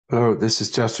Hello, this is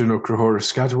Justin O'Crahora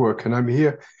Scatterwork, and I'm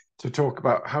here to talk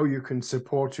about how you can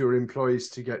support your employees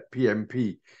to get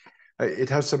PMP. It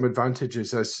has some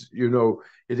advantages, as you know.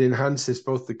 It enhances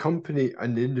both the company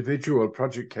and individual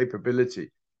project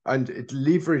capability, and it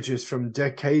leverages from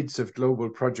decades of global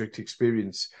project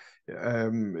experience.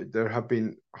 There have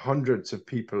been hundreds of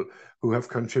people who have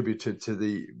contributed to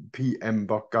the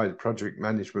PMBOK Guide, Project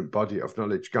Management Body of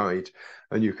Knowledge Guide,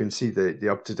 and you can see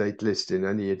the up-to-date list in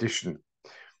any edition.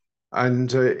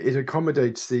 And it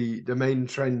accommodates the main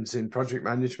trends in project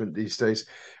management these days,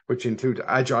 which include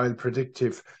Agile,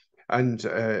 Predictive, and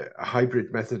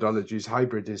hybrid methodologies.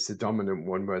 Hybrid is the dominant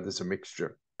one where there's a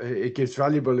mixture. It gives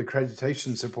valuable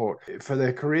accreditation support for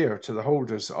their career to the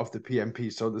holders of the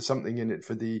PMP. So there's something in it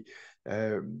for the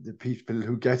people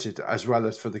who get it, as well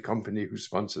as for the company who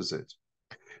sponsors it.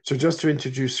 So just to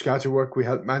introduce Scatterwork, we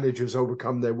help managers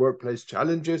overcome their workplace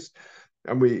challenges,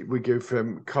 and we give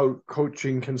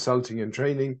coaching, consulting, and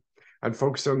training, and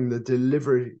focus on the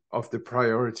delivery of the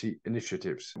priority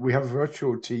initiatives. We have a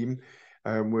virtual team.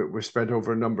 We're spread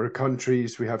over a number of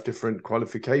countries. We have different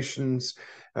qualifications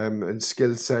and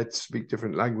skill sets, speak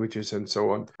different languages, and so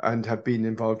on, and have been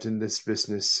involved in this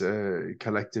business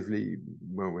collectively.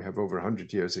 Well, we have over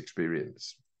 100 years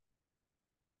experience.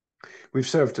 We've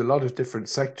served a lot of different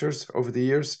sectors over the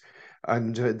years,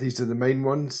 and these are the main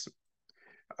ones.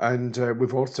 And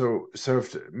we've also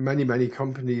served many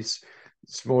companies,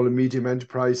 small and medium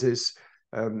enterprises,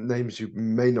 names you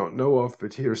may not know of,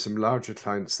 but here are some larger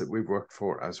clients that we've worked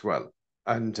for as well.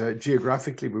 And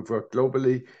geographically, we've worked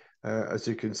globally. As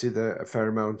you can see, there a fair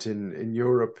amount in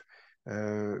Europe,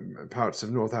 parts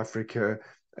of North Africa,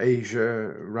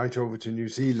 Asia, right over to New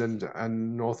Zealand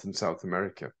and North and South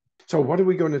America. So what are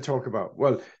we going to talk about?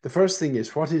 Well, the first thing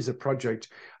is, what is a project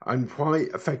and why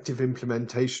effective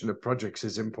implementation of projects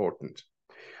is important?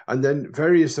 And then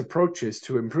various approaches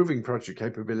to improving project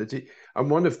capability. And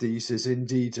one of these is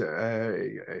indeed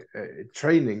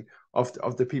training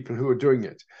of the people who are doing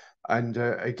it and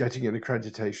getting an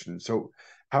accreditation. So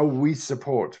how we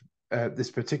support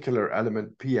this particular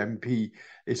element, PMP,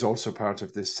 is also part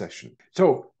of this session.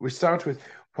 So we start with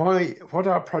what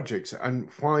are projects and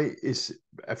why is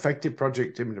effective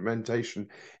project implementation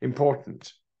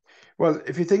important? Well,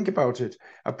 if you think about it,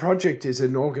 a project is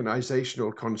an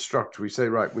organizational construct. We say,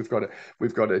 right, we've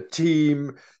got a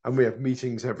team and we have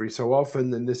meetings every so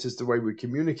often, and this is the way we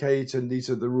communicate, and these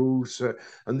are the rules,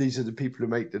 and these are the people who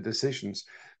make the decisions.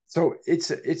 So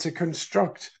it's a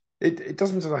construct. It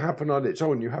doesn't sort of happen on its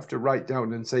own. You have to write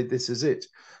down and say, this is it.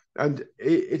 And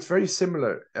it's very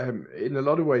similar in a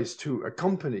lot of ways to a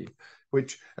company,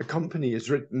 which a company is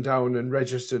written down and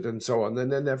registered and so on,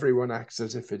 and then everyone acts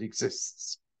as if it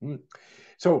exists.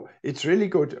 So it's really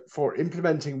good for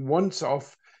implementing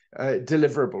once-off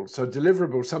deliverables. So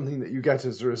deliverable, something that you get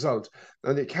as a result,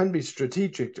 and it can be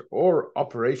strategic or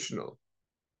operational.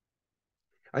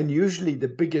 And usually the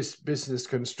biggest business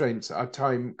constraints are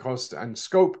time, cost, and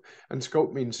scope. And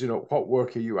scope means, what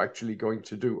work are you actually going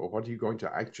to do, or what are you going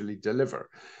to actually deliver?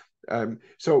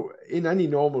 So in any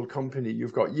normal company,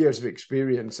 you've got years of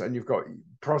experience and you've got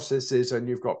processes and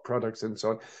you've got products and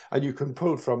so on, and you can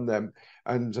pull from them.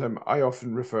 And I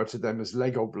often refer to them as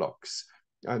Lego blocks.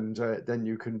 And then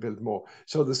you can build more.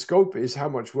 So the scope is how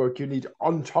much work you need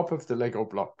on top of the Lego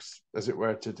blocks, as it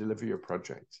were, to deliver your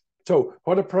project. So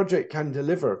what a project can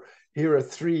deliver, here are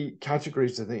three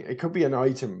categories of things. It could be an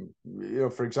item,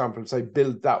 for example, say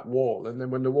build that wall. And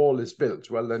then when the wall is built,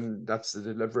 well, then that's the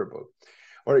deliverable.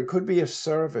 Or it could be a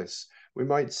service. We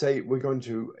might say we're going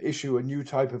to issue a new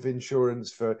type of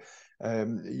insurance for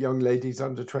young ladies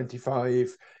under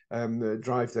 25,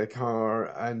 drive their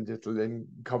car, and it'll then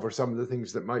cover some of the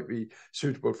things that might be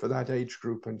suitable for that age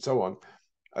group and so on.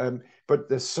 But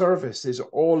the service is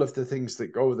all of the things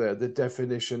that go there, the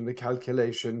definition, the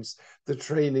calculations, the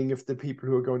training of the people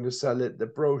who are going to sell it, the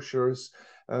brochures,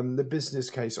 the business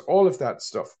case, all of that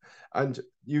stuff. And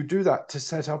you do that to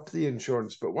set up the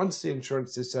insurance. But once the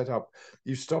insurance is set up,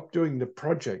 you stop doing the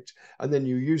project and then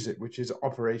you use it, which is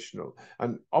operational.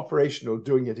 And operational,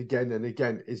 doing it again and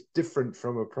again, is different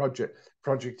from a project.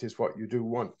 Project is what you do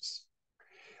once.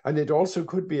 And it also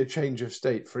could be a change of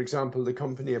state. For example, the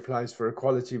company applies for a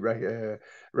quality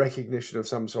recognition of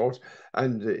some sort,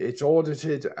 and it's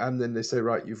audited, and then they say,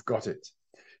 right, you've got it.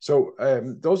 So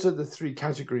those are the three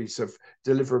categories of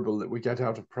deliverable that we get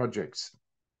out of projects.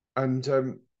 And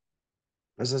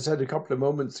as I said a couple of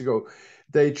moments ago,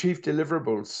 they achieve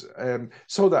deliverables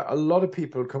so that a lot of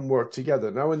people can work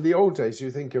together. Now, in the old days, you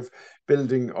think of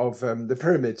building of the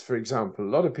pyramids, for example.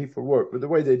 A lot of people worked, but the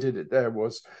way they did it there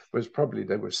was probably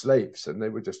they were slaves and they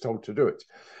were just told to do it.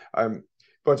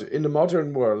 But in the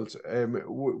modern world,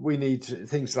 we need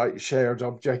things like shared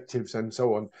objectives and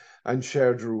so on, and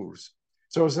shared rules.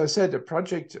 So as I said, a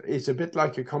project is a bit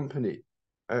like a company.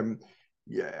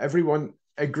 Yeah, everyone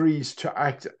agrees to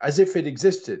act as if it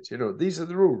existed. You know, these are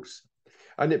the rules,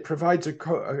 and it provides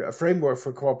a framework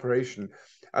for cooperation.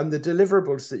 And the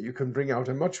deliverables that you can bring out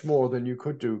are much more than you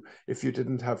could do if you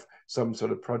didn't have some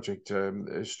sort of project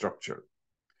structure.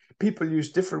 People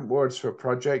use different words for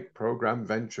project, program,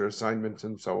 venture, assignment,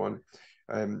 and so on.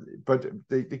 But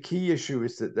the key issue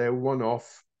is that they're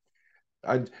one-off.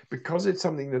 And because it's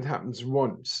something that happens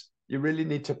once, you really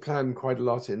need to plan quite a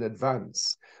lot in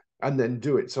advance and then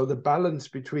do it. So the balance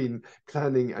between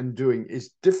planning and doing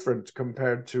is different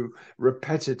compared to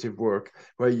repetitive work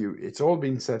where it's all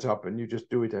been set up and you just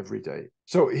do it every day.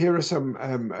 So here are some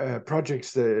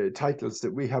projects, the titles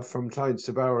that we have from clients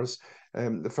of ours.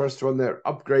 The first one there,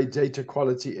 upgrade data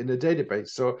quality in a database.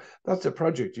 So that's a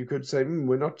project. You could say,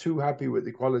 we're not too happy with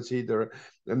the quality. There are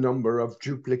a number of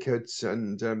duplicates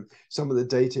and some of the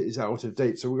data is out of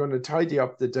date. So we're going to tidy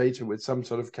up the data with some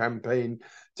sort of campaign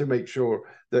to make sure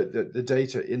that the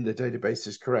data in the database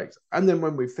is correct. And then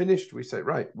when we've finished, we say,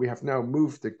 right, we have now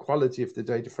moved the quality of the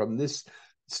data from this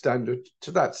standard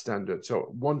to that standard. So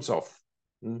once off.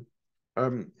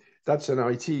 That's an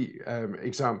IT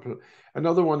example.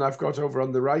 Another one I've got over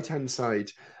on the right-hand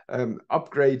side,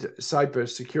 upgrade cyber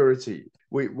security.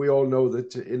 We all know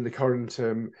that in the current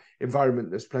environment,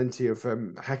 there's plenty of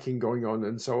hacking going on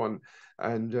and so on,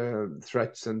 and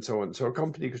threats and so on. So a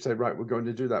company could say, right, we're going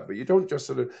to do that. But you don't just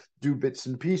sort of do bits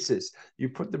and pieces. You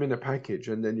put them in a package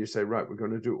and then you say, right, we're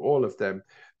going to do all of them.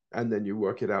 And then you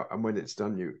work it out. And when it's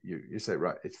done, you say,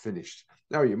 right, it's finished.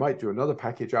 Now, you might do another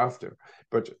package after,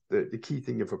 but the key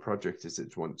thing of a project is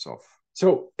it's once off.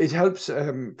 So it helps,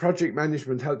 project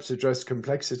management helps address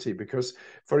complexity because,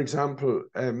 for example,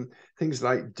 things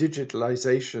like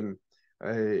digitalization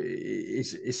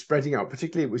is spreading out.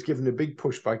 Particularly, it was given a big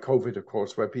push by COVID, of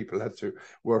course, where people had to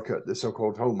work at the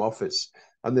so-called home office.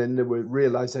 And then there were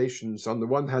realizations on the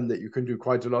one hand that you can do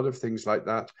quite a lot of things like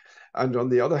that. And on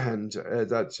the other hand,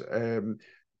 that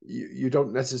you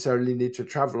don't necessarily need to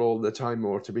travel all the time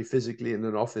or to be physically in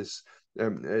an office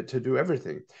to do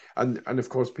everything. And of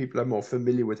course, people are more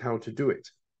familiar with how to do it.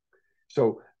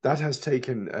 So that has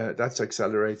taken, that's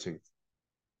accelerating.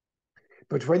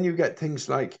 But when you get things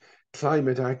like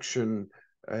climate action,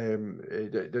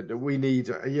 that we need,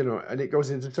 and it goes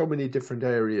into so many different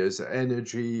areas,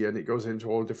 energy, and it goes into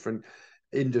all different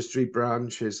industry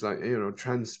branches like,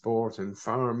 transport and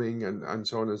farming and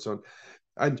so on and so on.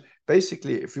 And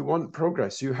basically, if you want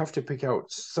progress, you have to pick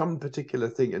out some particular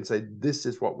thing and say, this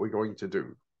is what we're going to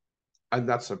do. And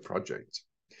that's a project.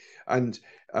 And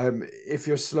if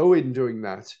you're slow in doing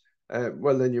that,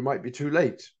 well, then you might be too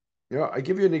late. I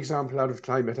give you an example out of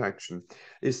climate action,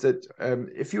 is that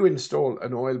if you install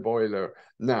an oil boiler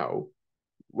now,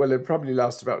 well, it probably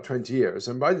lasts about 20 years.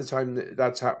 And by the time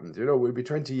that's happened, we'll be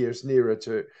 20 years nearer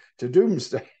to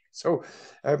doomsday. So,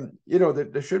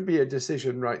 there should be a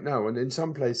decision right now. And in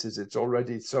some places, it's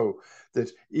already so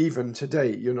that even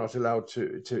today, you're not allowed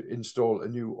to install a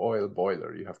new oil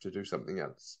boiler. You have to do something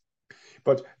else.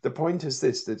 But the point is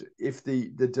this, that if the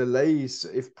delays,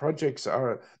 if projects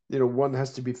are, one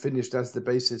has to be finished as the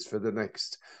basis for the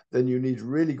next, then you need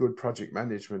really good project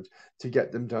management to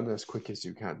get them done as quick as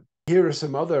you can. Here are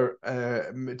some other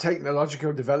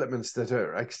technological developments that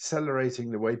are accelerating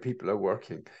the way people are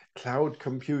working. Cloud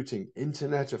computing,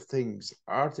 Internet of Things,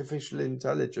 artificial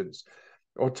intelligence,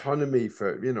 autonomy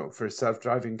for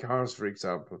self-driving cars, for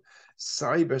example,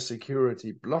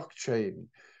 cybersecurity, blockchain,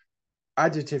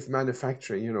 additive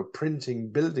manufacturing, printing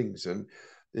buildings and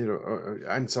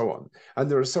so on. And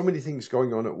there are so many things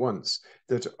going on at once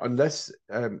that unless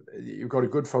you've got a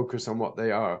good focus on what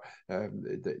they are,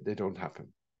 they don't happen.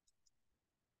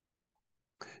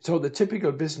 So the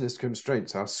typical business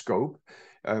constraints are scope,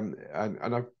 and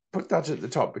I put that at the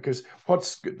top because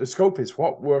the scope is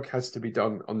what work has to be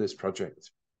done on this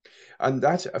project. And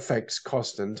that affects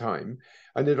cost and time.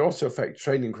 And it also affects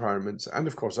training requirements and,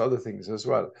 of course, other things as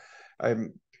well.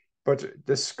 But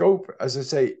the scope, as I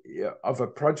say, of a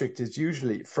project is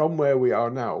usually from where we are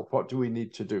now, what do we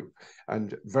need to do?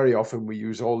 And very often we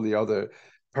use all the other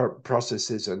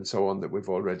processes and so on that we've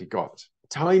already got.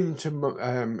 Time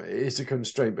to is a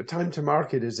constraint, but time to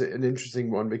market is an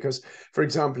interesting one because, for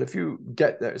example, if you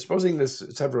get there, supposing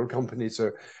there's several companies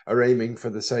are aiming for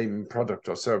the same product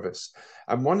or service,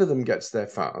 and one of them gets there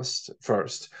first,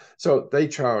 so they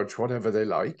charge whatever they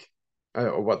like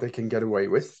or what they can get away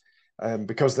with,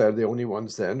 because they're the only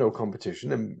ones there, no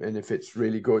competition, and if it's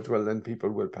really good, well, then people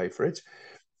will pay for it.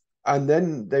 And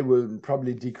then they will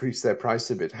probably decrease their price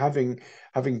a bit, having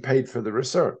paid for the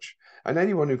research. And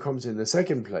anyone who comes in the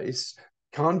second place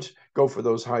can't go for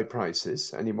those high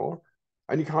prices anymore,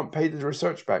 and you can't pay the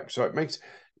research back. So it makes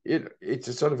it's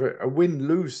a sort of a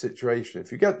win-lose situation.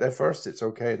 If you get there first, it's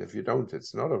okay, and if you don't,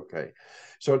 it's not okay.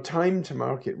 So time to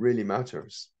market really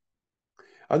matters.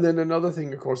 And then another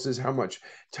thing, of course, is how much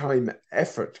time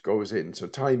effort goes in, so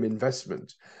time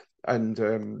investment.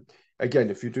 And again,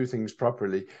 if you do things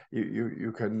properly,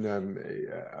 you can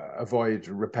avoid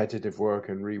repetitive work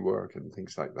and rework and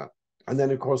things like that. And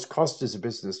then, of course, cost is a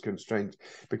business constraint,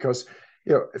 because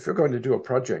if you're going to do a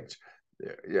project,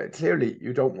 clearly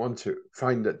you don't want to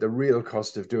find that the real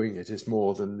cost of doing it is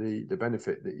more than the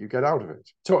benefit that you get out of it.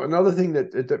 So another thing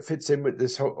that fits in with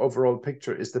this whole overall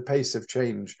picture is the pace of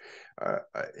change.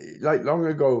 Like long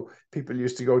ago, people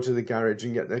used to go to the garage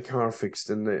and get their car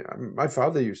fixed, and my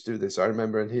father used to do this, I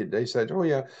remember, and they said, oh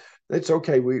yeah, it's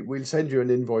okay, we'll send you an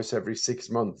invoice every 6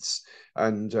 months,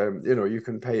 and you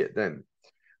can pay it then.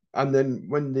 And then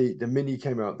when the Mini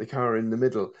came out, the car in the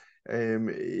middle,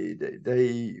 the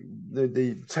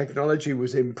technology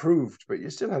was improved, but you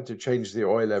still had to change the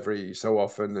oil every so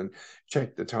often and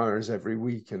check the tires every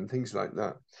week and things like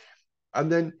that.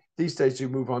 And then these days you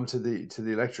move on to the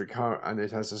electric car, and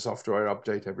it has a software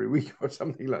update every week or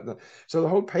something like that. So the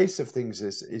whole pace of things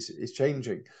is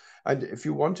changing. And if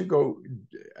you want to go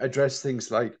address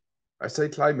things like, I say,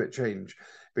 climate change,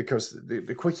 because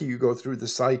the quicker you go through the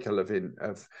cycle of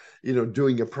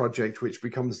doing a project which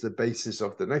becomes the basis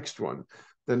of the next one,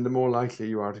 then the more likely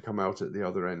you are to come out at the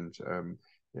other end,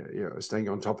 staying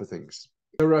on top of things.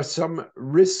 There are some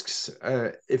risks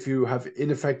if you have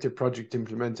ineffective project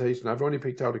implementation. I've only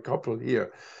picked out a couple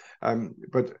here,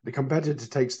 but the competitor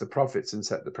takes the profits and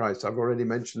set the price. I've already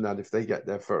mentioned that if they get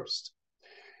there first.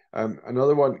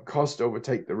 Another one, cost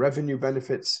overtake the revenue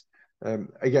benefits.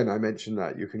 Again, I mentioned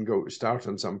that you can go start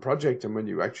on some project, and when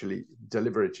you actually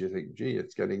deliver it, you think, gee,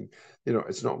 it's getting,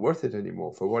 it's not worth it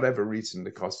anymore. For whatever reason,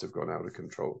 the costs have gone out of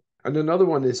control. And another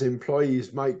one is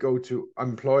employees might go to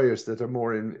employers that are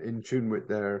more in tune with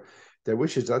their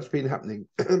wishes. That's been happening,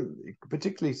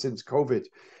 particularly since COVID.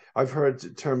 I've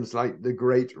heard terms like the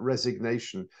Great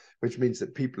Resignation, which means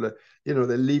that people are,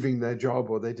 they're leaving their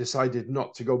job, or they decided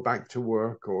not to go back to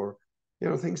work, or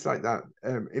things like that.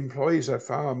 Employees are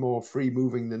far more free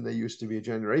moving than they used to be a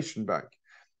generation back.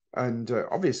 And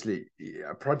obviously,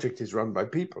 a project is run by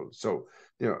people. So,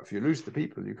 if you lose the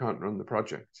people, you can't run the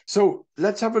project. So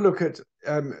let's have a look at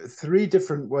 3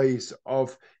 different ways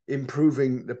of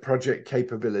improving the project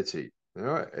capability.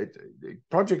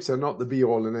 Projects are not the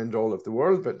be-all and end-all of the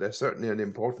world, but they're certainly an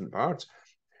important part.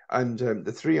 And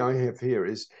the 3 I have here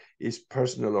is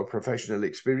personal or professional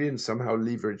experience, somehow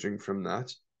leveraging from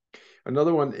that.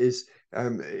 Another one is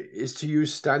to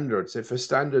use standards. If a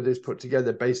standard is put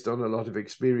together based on a lot of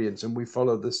experience and we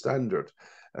follow the standard,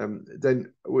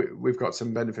 then we've got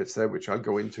some benefits there, which I'll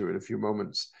go into in a few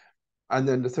moments. And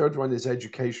then the third one is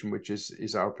education, which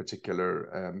is our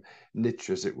particular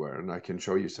niche, as it were. And I can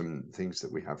show you some things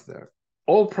that we have there.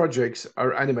 All projects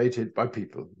are animated by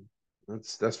people.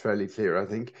 That's fairly clear, I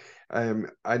think.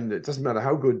 And it doesn't matter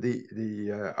how good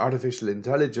the artificial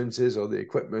intelligence is, or the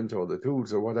equipment, or the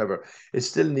tools, or whatever. It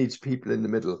still needs people in the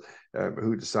middle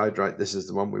who decide, right, this is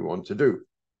the one we want to do.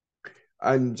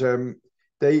 And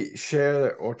they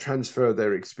share or transfer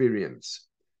their experience.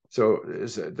 So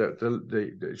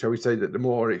shall we say that the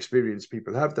more experience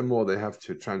people have, the more they have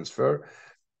to transfer.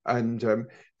 And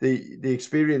the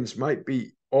experience might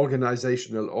be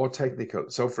organizational or technical.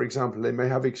 So, for example, they may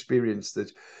have experience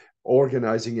that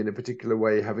organizing in a particular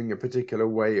way, having a particular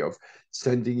way of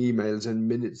sending emails and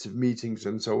minutes of meetings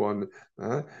and so on,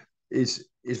 is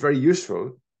very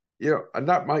useful. And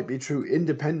that might be true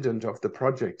independent of the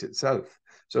project itself.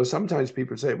 So sometimes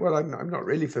people say, well, I'm not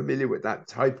really familiar with that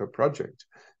type of project,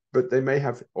 but they may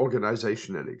have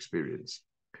organizational experience,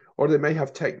 or they may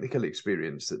have technical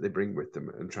experience that they bring with them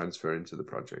and transfer into the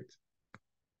project.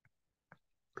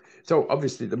 So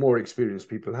obviously, the more experience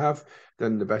people have,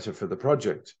 then the better for the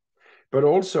project. But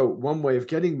also, one way of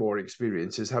getting more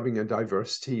experience is having a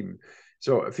diverse team.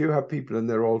 So if you have people and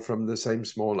they're all from the same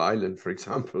small island, for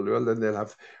example, well, then they'll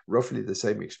have roughly the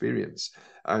same experience.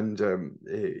 And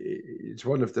it's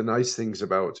one of the nice things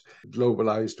about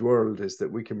globalized world is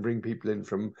that we can bring people in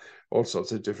from all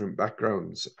sorts of different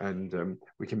backgrounds, and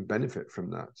we can benefit from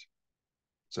that.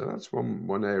 So that's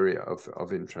one area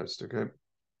of interest, okay?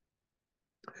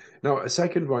 Now, a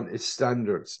second one is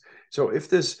standards. So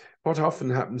if what often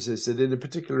happens is that in a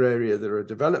particular area, there are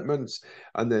developments,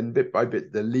 and then bit by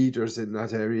bit, the leaders in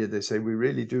that area, they say, we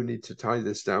really do need to tie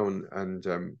this down and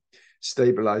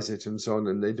stabilize it and so on,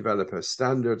 and they develop a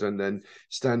standard, and then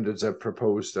standards are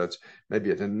proposed at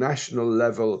maybe at a national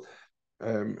level,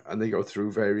 and they go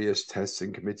through various tests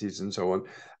and committees and so on,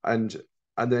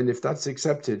 and then if that's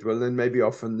accepted, well, then maybe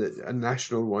often a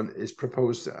national one is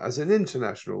proposed as an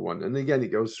international one. And again,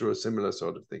 it goes through a similar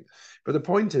sort of thing. But the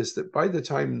point is that by the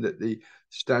time that the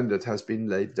standard has been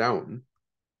laid down,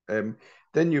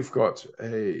 then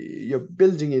you're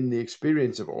building in the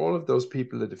experience of all of those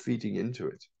people that are feeding into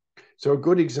it. So a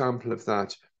good example of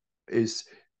that is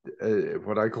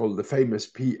what I call the famous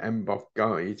PMBOK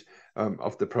guide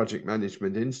of the Project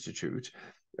Management Institute.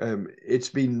 It's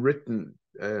been written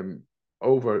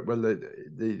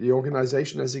the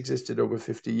organization has existed over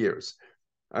 50 years.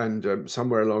 And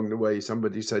somewhere along the way,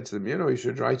 somebody said to them, you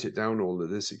should write it down, all of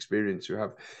this experience you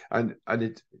have. And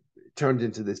it turned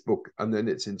into this book, and then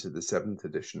it's into the 7th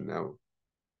edition now.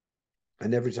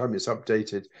 And every time it's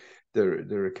updated,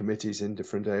 there are committees in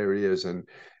different areas and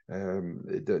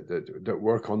that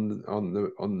work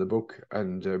on the book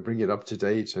and bring it up to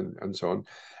date and so on.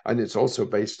 And it's also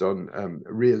based on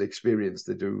real experience.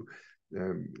 They do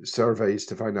surveys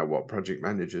to find out what project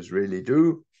managers really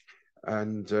do.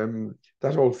 And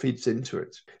that all feeds into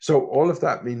it. So all of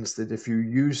that means that if you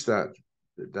use that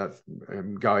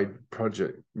guide,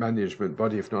 project management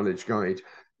body of knowledge guide,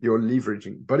 you're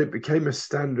leveraging. But it became a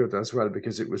standard as well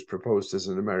because it was proposed as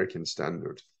an American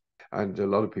standard. And a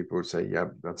lot of people would say, yeah,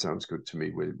 that sounds good to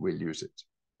me. We'll use it.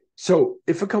 So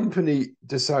if a company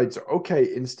decides,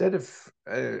 okay, instead of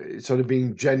sort of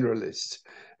being generalist,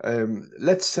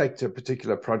 let's select a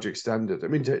particular project standard. I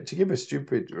mean, to give a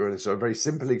stupid or a very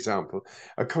simple example,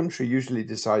 a country usually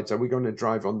decides, are we going to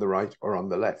drive on the right or on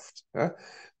the left?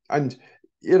 And,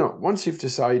 once you've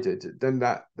decided, then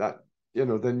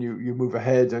then you move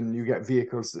ahead and you get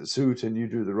vehicles that suit and you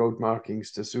do the road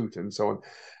markings to suit and so on.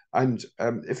 And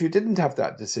if you didn't have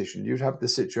that decision, you'd have the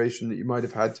situation that you might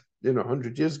have had,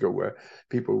 100 years ago, where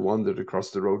people wandered across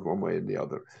the road one way and the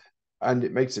other. And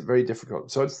it makes it very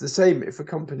difficult. So it's the same if a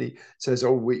company says,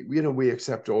 oh, we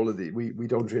accept all of the, we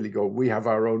don't really go, we have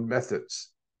our own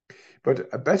methods. But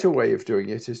a better way of doing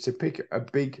it is to pick a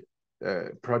big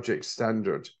project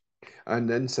standard and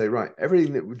then say, right,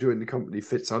 everything that we do in the company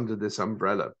fits under this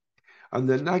umbrella. And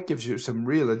then that gives you some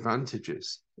real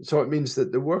advantages. So it means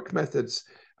that the work methods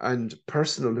and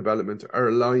personal development are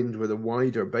aligned with a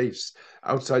wider base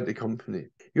outside the company.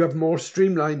 You have more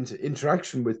streamlined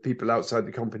interaction with people outside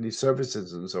the company's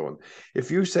services and so on. If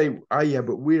you say, yeah,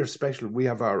 but we're special, we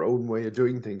have our own way of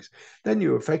doing things, then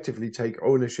you effectively take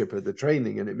ownership of the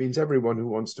training. And it means everyone who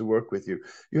wants to work with you,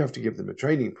 you have to give them a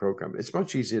training program. It's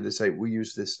much easier to say, we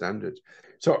use this standard.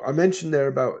 So I mentioned there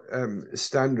about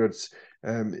standards.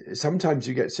 Sometimes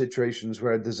you get situations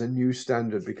where there's a new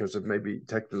standard because of maybe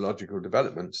technological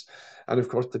developments. And of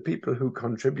course, the people who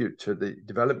contribute to the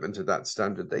development of that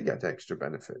standard, they get extra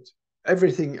benefit.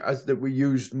 Everything that we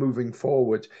use moving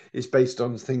forward is based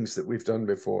on things that we've done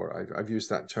before. I've used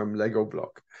that term Lego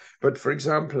block. But for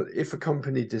example, if a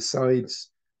company decides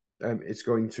it's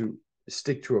going to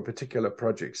stick to a particular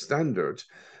project standard,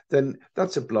 then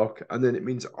that's a block, and then it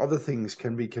means other things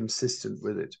can be consistent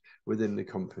with it within the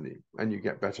company, and you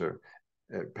get better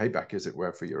payback, as it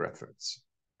were, for your efforts.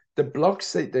 The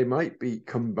blocks, they might be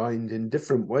combined in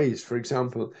different ways. For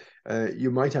example,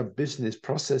 you might have business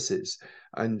processes,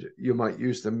 and you might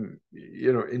use them,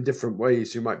 in different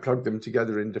ways. You might plug them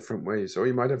together in different ways, or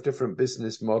you might have different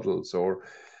business models, or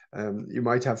you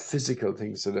might have physical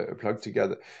things that are plugged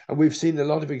together. And we've seen a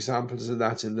lot of examples of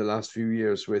that in the last few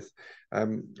years with,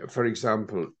 for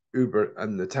example, Uber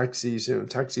and the taxis.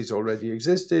 Taxis already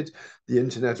existed, the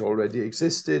internet already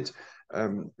existed,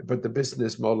 but the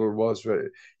business model was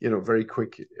very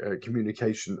quick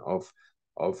communication of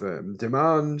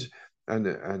demand and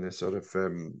a sort of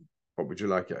what would you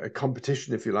like, a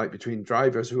competition, if you like, between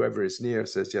drivers. Whoever is near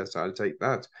says, yes, I'll take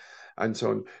that, and so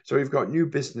on. So you've got new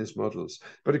business models.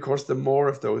 But of course, the more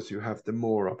of those you have, the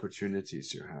more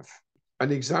opportunities you have.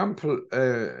 An example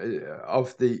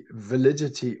of the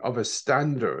validity of a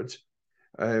standard,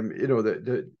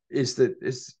 is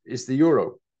the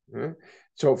euro.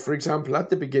 So, for example, at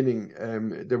the beginning,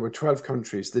 there were 12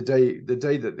 countries. The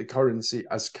day that the currency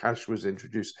as cash was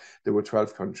introduced, there were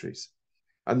 12 countries.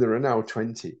 And there are now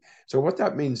 20. So what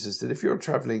that means is that if you're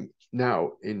traveling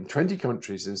now in 20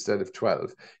 countries instead of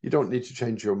 12, you don't need to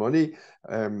change your money.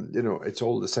 It's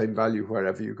all the same value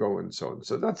wherever you go and so on.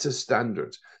 So that's a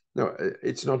standard. No,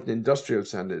 it's not an industrial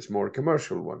standard, it's more a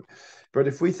commercial one. But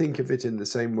if we think of it in the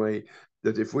same way,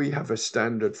 that if we have a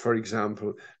standard, for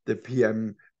example, the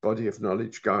PM Body of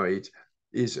Knowledge Guide,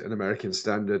 is an American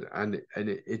standard, and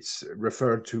it's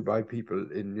referred to by people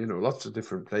in, you know, lots of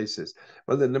different places.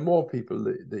 Well, then the more people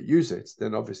that use it,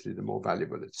 then obviously the more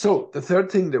valuable it is. So the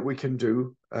third thing that we can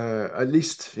do, at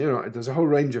least, you know, there's a whole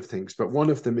range of things, but one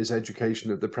of them is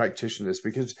education of the practitioners,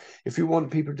 because if you want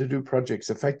people to do projects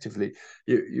effectively,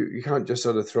 you can't just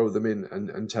sort of throw them in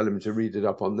and tell them to read it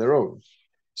up on their own.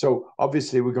 So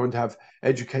obviously we're going to have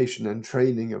education and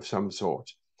training of some sort.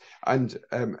 And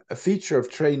a feature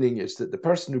of training is that the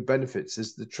person who benefits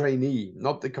is the trainee,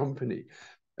 not the company.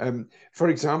 For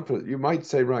example, you might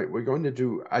say, right, we're going to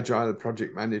do Agile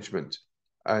project management,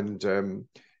 and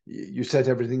you set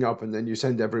everything up and then you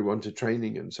send everyone to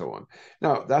training and so on.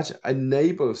 Now, that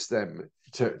enables them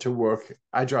to work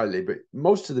agilely, but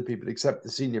most of the people, except the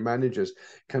senior managers,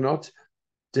 cannot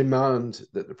demand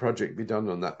that the project be done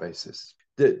on that basis.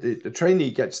 The trainee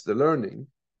gets the learning,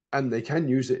 and they can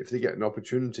use it if they get an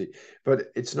opportunity, but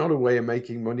it's not a way of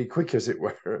making money quick, as it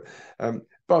were.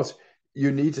 But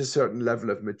you need a certain level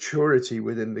of maturity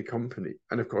within the company.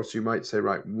 And of course, you might say,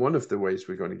 right, one of the ways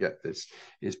we're going to get this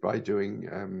is by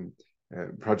doing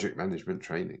project management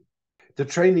training. The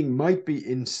training might be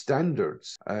in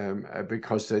standards,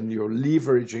 because then you're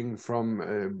leveraging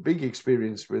from big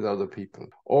experience with other people,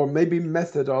 or maybe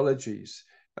methodologies.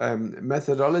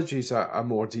 Methodologies are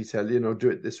more detailed, you know, do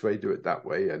it this way, do it that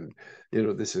way, and, you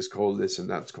know, this is called this and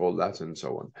that's called that, and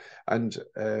so on. And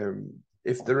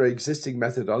if there are existing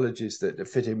methodologies that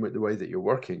fit in with the way that you're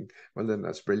working, well, then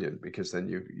that's brilliant, because then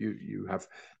you've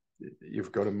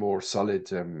got a more solid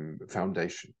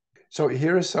foundation. So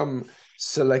here are some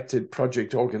selected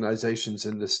project organizations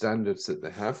and the standards that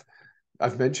they have.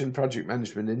 I've mentioned Project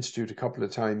Management Institute a couple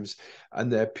of times,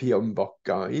 and their PMP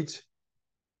guide,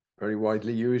 very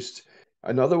widely used.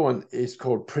 Another one is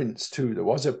called Prince too. There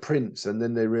was a Prince, and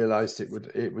then they realized it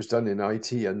was done in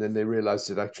IT, and then they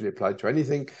realized it actually applied to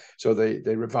anything, so they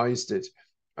revised it.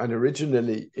 And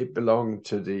originally it belonged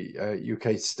to the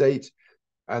UK state,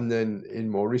 and then in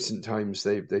more recent times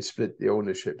they split the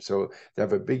ownership, so they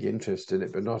have a big interest in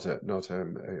it, but not a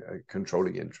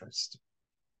controlling interest.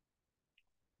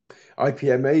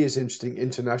 IPMA is interesting,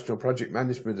 International Project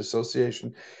Management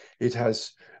Association. It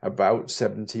has about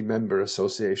 70 member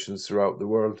associations throughout the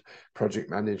world, project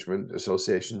management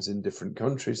associations in different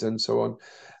countries and so on.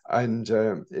 And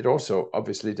it also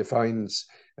obviously defines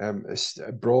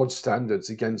broad standards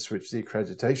against which the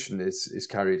accreditation is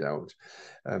carried out.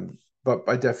 But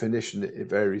by definition, it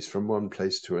varies from one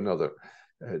place to another.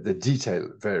 The detail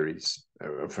varies.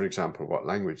 For example, what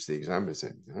language the exam is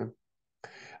in.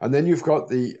 And then you've got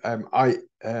the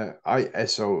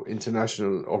ISO,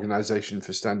 International Organization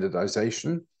for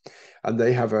Standardization, and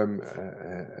they have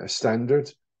a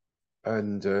standard.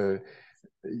 And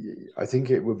I think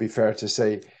it would be fair to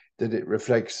say that it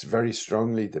reflects very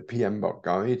strongly the PMP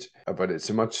guide, but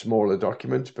it's a much smaller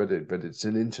document, but it's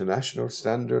an international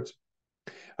standard.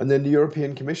 And then the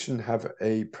European Commission have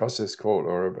a process called,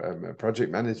 or a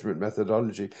project management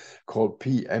methodology called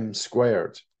PM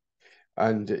squared.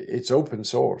 And it's open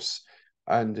source,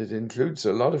 and it includes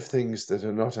a lot of things that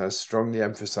are not as strongly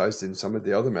emphasized in some of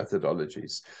the other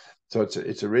methodologies. So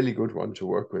it's a really good one to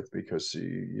work with, because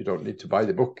you don't need to buy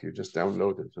the book, you just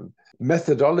download it. And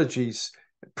methodologies,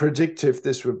 predictive,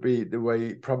 this would be the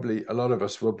way probably a lot of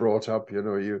us were brought up. You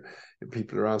know,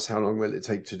 people are asked how long will it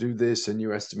take to do this, and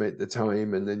you estimate the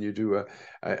time, and then you do a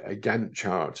Gantt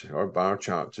chart or a bar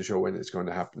chart to show when it's going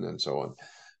to happen and so on.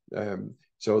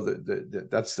 So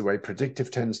that's the way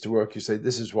predictive tends to work. You say,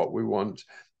 this is what we want,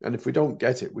 and if we don't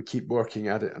get it, we keep working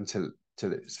at it until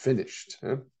it's finished.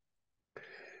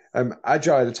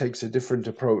 Agile takes a different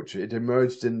approach. It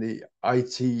emerged in the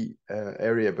IT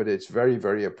area, but it's very,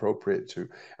 very appropriate to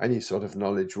any sort of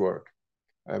knowledge work,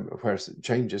 where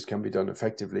changes can be done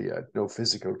effectively at no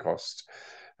physical cost.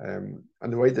 And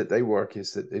the way that they work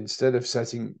is that instead of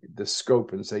setting the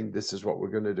scope and saying, this is what we're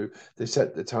going to do, they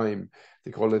set the time.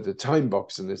 They call it a time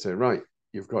box, and they say, right,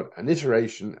 you've got an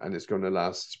iteration and it's going to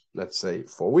last, let's say,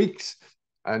 4 weeks.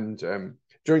 And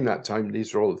during that time,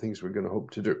 these are all the things we're going to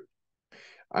hope to do.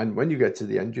 And when you get to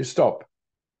the end, you stop.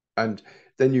 And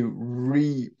then you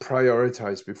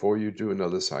reprioritize before you do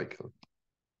another cycle.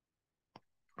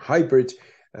 Hybrid,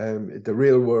 the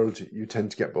real world, you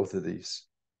tend to get both of these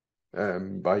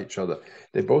by each other.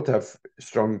 They both have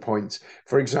strong points.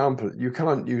 For example, you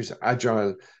can't use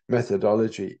agile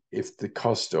methodology if the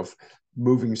cost of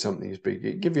moving something is big.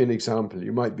 I'll give you an example.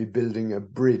 You might be building a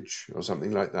bridge or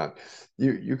something like that.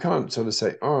 You can't sort of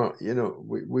say, oh, you know,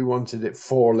 we wanted it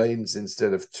 4 lanes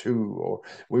instead of 2, or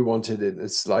we wanted it in a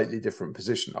slightly different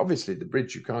position. Obviously, the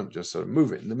bridge, you can't just sort of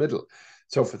move it in the middle.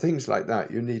 So for things like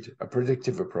that, you need a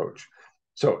predictive approach.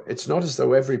 So it's not as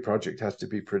though every project has to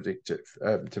be predictive,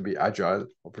 to be agile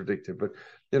or predictive, but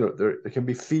there can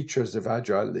be features of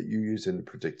agile that you use in a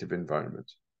predictive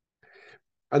environment.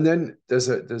 And then there's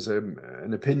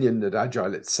an opinion that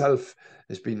agile itself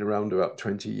has been around about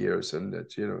 20 years, and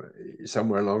that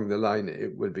somewhere along the line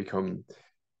it will become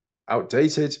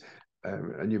outdated,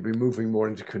 and you'll be moving more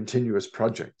into continuous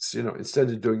projects.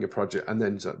 Instead of doing a project and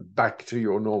then back to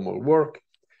your normal work,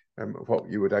 what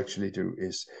you would actually do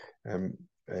is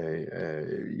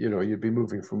you'd be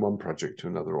moving from one project to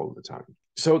another all the time.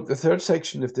 So the third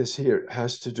section of this here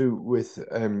has to do with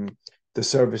the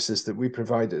services that we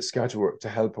provide at Scatterwork to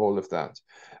help all of that.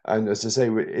 And as I say,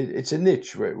 it's a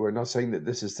niche. We're not saying that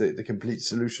this is the complete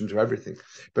solution to everything.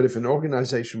 But if an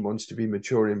organization wants to be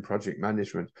mature in project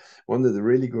management, one of the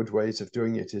really good ways of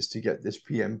doing it is to get this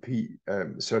PMP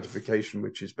certification,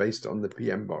 which is based on the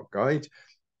PMBOK guide.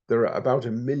 There are about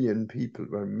 1 million people,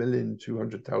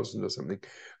 1,200,000 or something,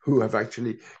 who have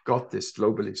actually got this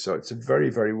globally. So it's a very,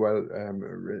 very well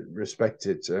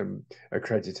respected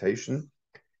accreditation.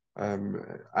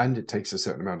 And it takes a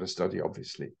certain amount of study,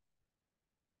 obviously.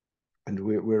 And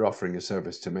we're offering a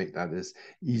service to make that as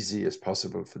easy as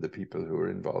possible for the people who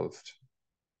are involved.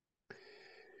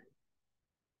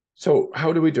 So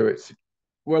how do we do it?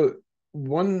 Well,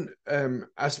 one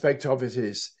aspect of it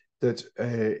is that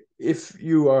if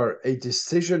you are a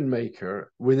decision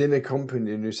maker within a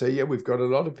company and you say, yeah, we've got a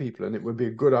lot of people and it would be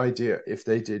a good idea if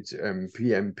they did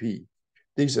PMP,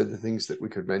 these are the things that we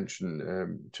could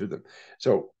mention to them.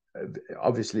 So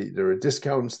obviously there are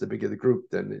discounts. The bigger the group,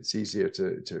 then it's easier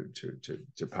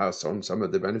to pass on some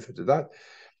of the benefit of that.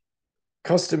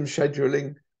 Custom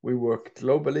scheduling, we work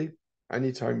globally,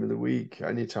 any time of the week,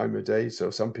 any time of day. So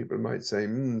some people might say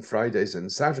Fridays and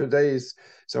Saturdays.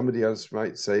 Somebody else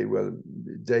might say, well,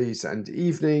 days and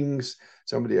evenings.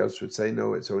 Somebody else would say,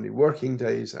 no, it's only working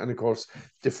days. And of course,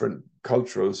 different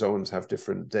cultural zones have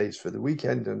different days for the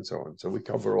weekend and so on. So we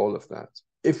cover all of that.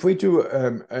 If we do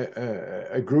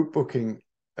a group booking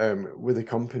with a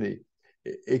company,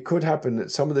 it could happen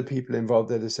that some of the people involved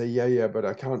there, they say, yeah, but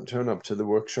I can't turn up to the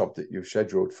workshop that you've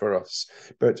scheduled for us.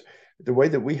 But the way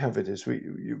that we have it is we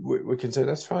can say,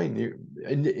 that's fine.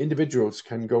 Individuals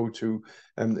can go to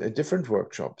different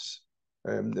workshops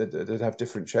that have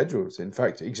different schedules, in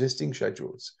fact, existing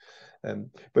schedules.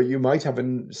 But you might have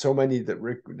so many that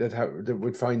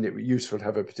would find it useful to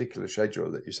have a particular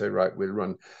schedule that you say, right, we'll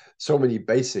run so many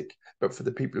basic, but for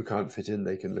the people who can't fit in,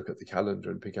 they can look at the calendar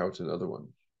and pick out another one.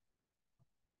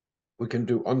 We can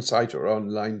do on-site or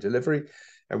online delivery,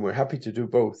 and we're happy to do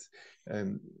both.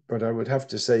 But I would have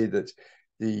to say that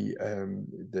the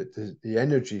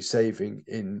energy saving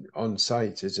in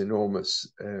on-site is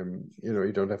enormous.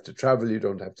 You don't have to travel, you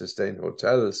don't have to stay in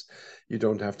hotels, you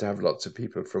don't have to have lots of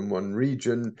people from one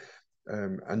region,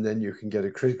 and then you can get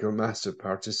a critical mass of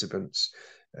participants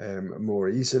more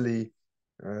easily.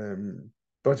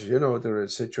 But there are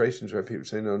situations where people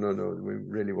say, no, we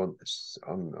really want this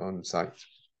on site.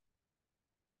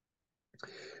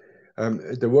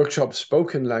 The workshop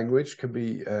spoken language can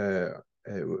be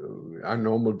our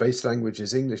normal base language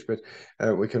is English, but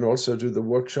we can also do the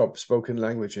workshop spoken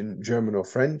language in German or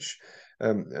French.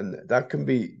 And that can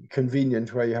be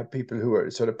convenient where you have people who are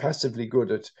sort of passively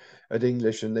good at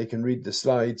English and they can read the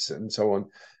slides and so on.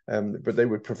 But they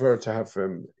would prefer to have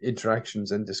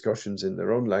interactions and discussions in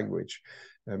their own language.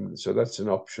 So that's an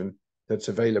option that's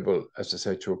available, as I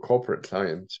say, to a corporate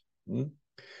client.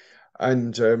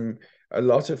 And a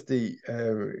lot of the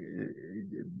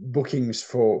bookings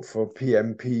for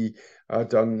PMP are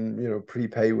done,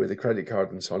 prepay with a credit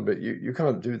card and so on. But you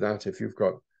can't do that if you've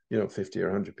got 50 or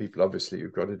 100 people. Obviously,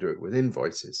 you've got to do it with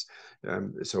invoices.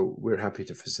 So we're happy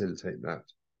to facilitate that.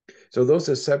 So those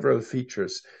are several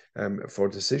features for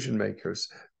decision makers.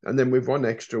 And then we've one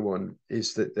extra one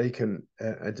is that they can,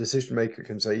 a decision maker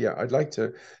can say, yeah, I'd like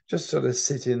to just sort of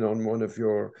sit in on one of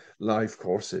your live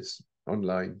courses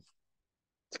online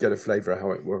to get a flavor of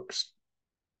how it works.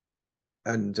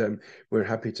 And we're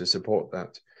happy to support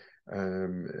that.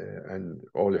 And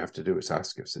all you have to do is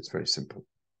ask us. It's very simple.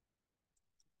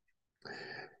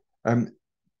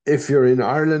 If you're in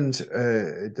Ireland,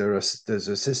 there's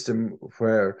a system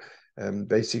where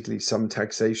basically some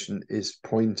taxation is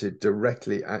pointed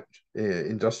directly at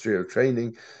industrial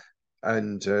training.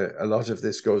 And a lot of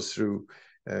this goes through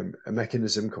a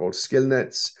mechanism called skill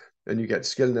nets. And you get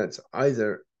skill nets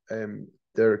either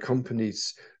there are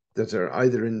companies that are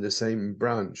either in the same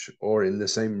branch or in the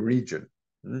same region.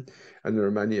 And there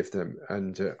are many of them.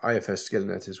 And IFS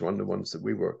SkillNet is one of the ones that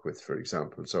we work with, for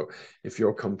example. So if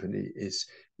your company is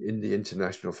in the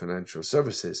international financial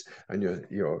services and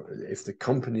if the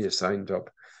company is signed up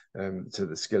to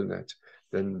the SkillNet,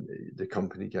 then the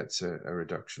company gets a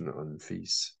reduction on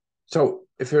fees. So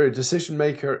if you're a decision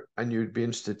maker and you'd be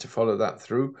interested to follow that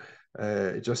through,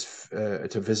 just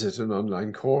to visit an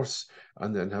online course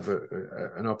and then have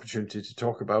an opportunity to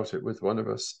talk about it with one of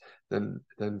us, then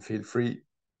feel free.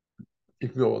 You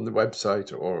can go on the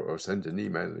website or send an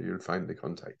email. You'll find the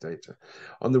contact data.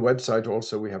 On the website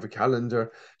also, we have a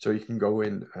calendar, so you can go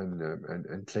in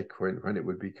and click when it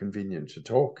would be convenient to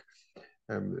talk.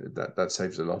 That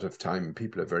saves a lot of time.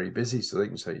 People are very busy, so they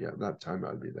can say, yeah, that time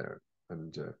I'll be there,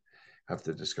 and have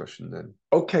the discussion then.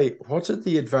 Okay, what are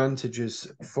the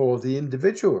advantages for the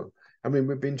individual? I mean,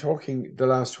 we've been talking the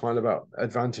last while about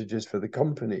advantages for the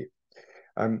company.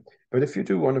 But if you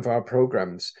do one of our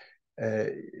programs,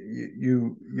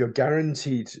 you're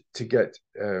guaranteed to get,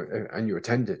 and you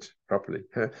attend it properly,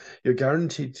 you're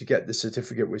guaranteed to get the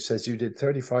certificate which says you did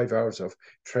 35 hours of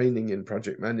training in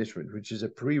project management, which is a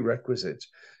prerequisite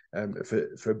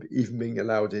for even being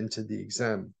allowed into the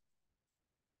exam.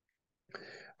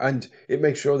 And it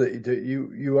makes sure that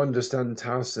you understand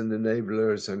tasks and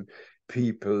enablers and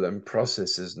people and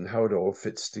processes and how it all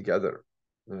fits together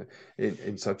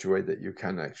in such a way that you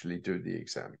can actually do the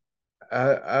exam.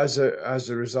 As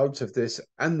a result of this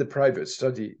and the private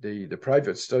study, the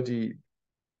private study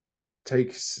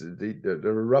takes the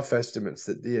rough estimates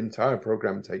that the entire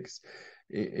program takes,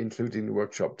 including the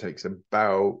workshop, takes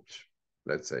about,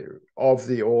 let's say, of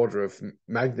the order of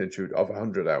magnitude of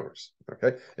 100 hours.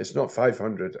 Okay, it's not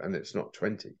 500 and it's not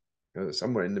 20.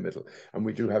 Somewhere in the middle. And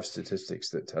we do have statistics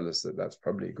that tell us that that's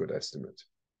probably a good estimate.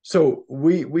 So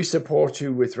we support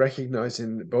you with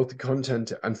recognizing both the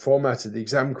content and format of the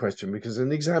exam question, because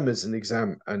an exam is an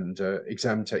exam, and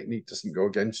exam technique doesn't go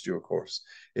against you, of course.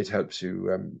 It helps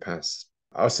you pass.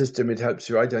 Our system, it helps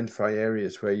you identify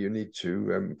areas where you need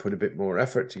to put a bit more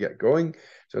effort to get going.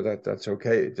 So that's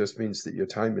okay. It just means that your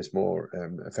time is more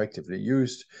effectively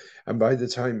used. And by the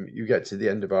time you get to the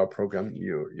end of our program,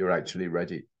 you're actually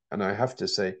ready. And I have to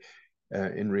say,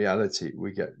 in reality,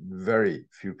 we get very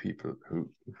few people who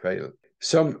fail.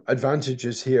 Some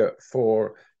advantages here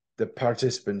for the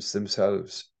participants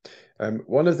themselves.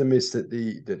 One of them is that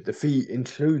the fee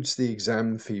includes the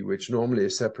exam fee, which normally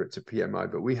is separate to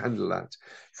PMI, but we handle that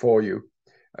for you.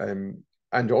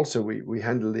 And also we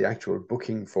handle the actual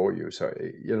booking for you. So,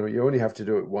 you only have to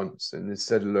do it once. And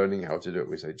instead of learning how to do it,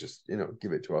 we say, just,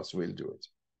 give it to us, we'll do it.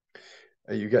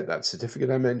 You get that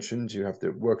certificate I mentioned. You have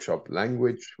the workshop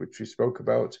language, which we spoke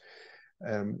about.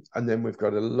 And then we've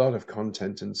got a lot of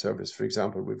content and service. For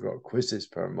example, we've got quizzes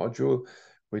per module,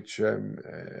 which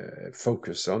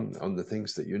focus on the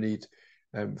things that you need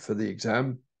for the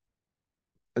exam.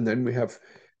 And then we have,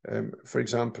 for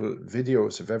example,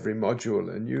 videos of every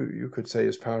module. And you could say,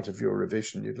 as part of your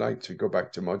revision, you'd like to go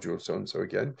back to module so-and-so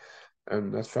again.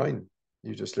 And that's fine.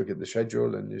 You just look at the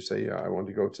schedule and you say, I want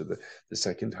to go to the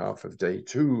second half of day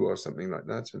 2 or something like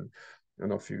that,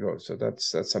 and off you go. So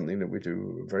that's something that we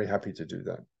do. Very happy to do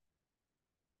that.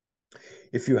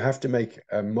 If you have to make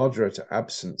a moderate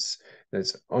absence,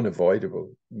 that's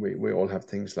unavoidable. We all have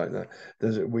things like that.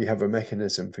 We have a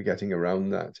mechanism for getting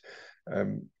around that.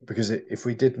 Because if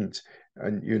we didn't,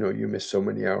 and you miss so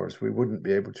many hours, we wouldn't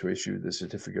be able to issue the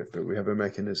certificate. But we have a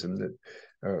mechanism that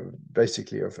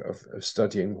basically of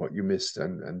studying what you missed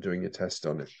and doing a test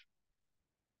on it.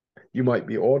 You might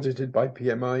be audited by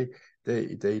PMI.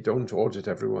 They don't audit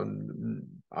everyone.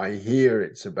 I hear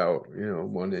it's about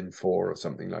 1 in 4 or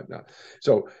something like that.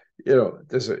 So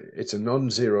it's a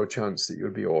non-zero chance that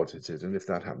you'll be audited, and if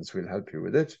that happens, we'll help you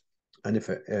with it. And if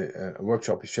a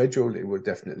workshop is scheduled, it will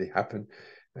definitely happen.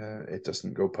 It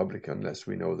doesn't go public unless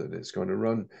we know that it's going to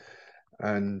run.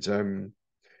 And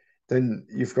then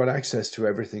you've got access to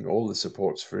everything, all the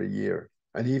supports for a year.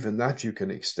 And even that, you can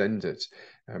extend it.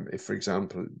 If, for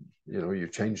example, you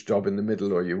changed job in the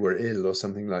middle, or you were ill or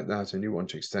something like that, and you want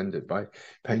to extend it by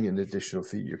paying an additional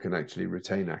fee, you can actually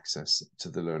retain access to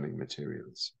the learning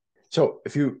materials. So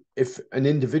if an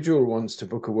individual wants to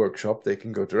book a workshop, they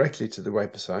can go directly to the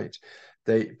website.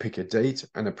 They pick a date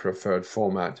and a preferred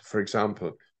format. For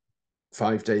example,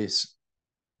 5 days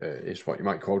is what you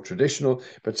might call traditional,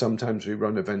 but sometimes we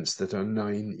run events that are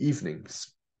 9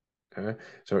 evenings.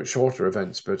 So it's shorter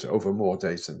events, but over more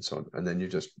days and so on. And then you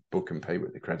just book and pay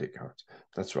with the credit card.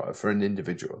 That's right, for an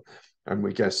individual. And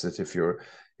we guess that if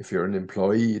you're an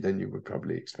employee, then you would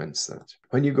probably expense that.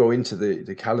 When you go into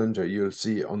the calendar, you'll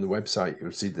see on the website,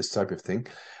 you'll see this type of thing.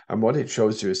 And what it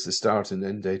shows you is the start and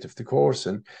end date of the course.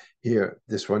 And here,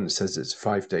 this one says it's a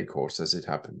 5-day course as it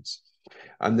happens.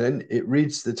 And then it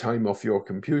reads the time off your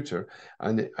computer,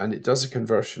 and it does a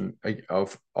conversion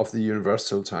of the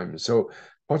universal time. So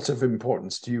What's of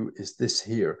importance to you is this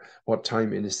here. What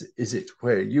time is it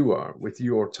where you are with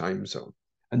your time zone?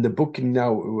 And the booking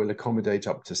now will accommodate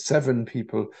up to 7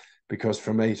 people, because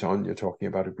from 8 on, you're talking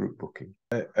about a group booking.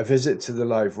 A visit to the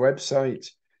live website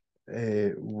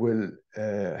will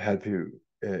help you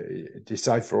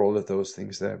decipher all of those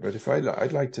things there. But if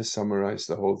I'd like to summarize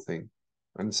the whole thing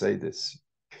and say this.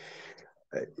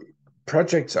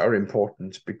 Projects are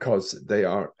important because they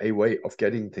are a way of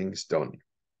getting things done.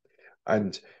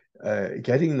 And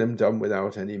getting them done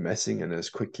without any messing and as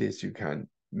quickly as you can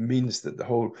means that the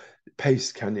whole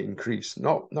pace can increase,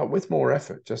 not with more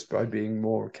effort, just by being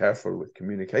more careful with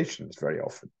communications very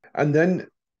often. And then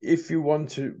if you want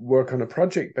to work on a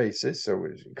project basis, so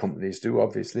companies do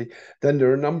obviously, then there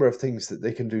are a number of things that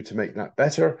they can do to make that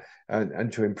better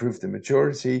and to improve the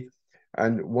maturity.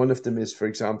 And one of them is, for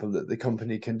example, that the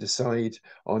company can decide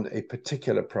on a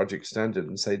particular project standard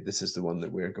and say, this is the one that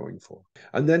we're going for.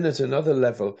 And then at another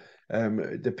level,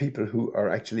 the people who are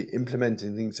actually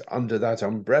implementing things under that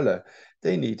umbrella,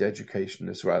 they need education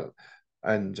as well.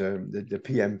 And the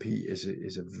PMP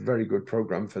is a very good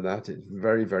program for that. It's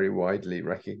very, very widely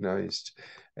recognized.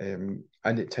 And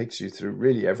it takes you through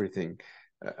really everything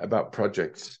about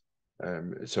projects.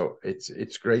 So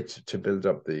it's great to build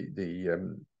up the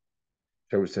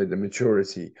shall we say, the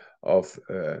maturity of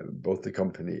both the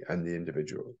company and the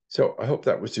individual. So I hope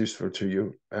that was useful to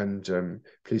you, and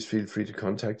please feel free to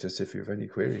contact us if you have any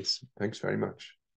queries. Thanks very much.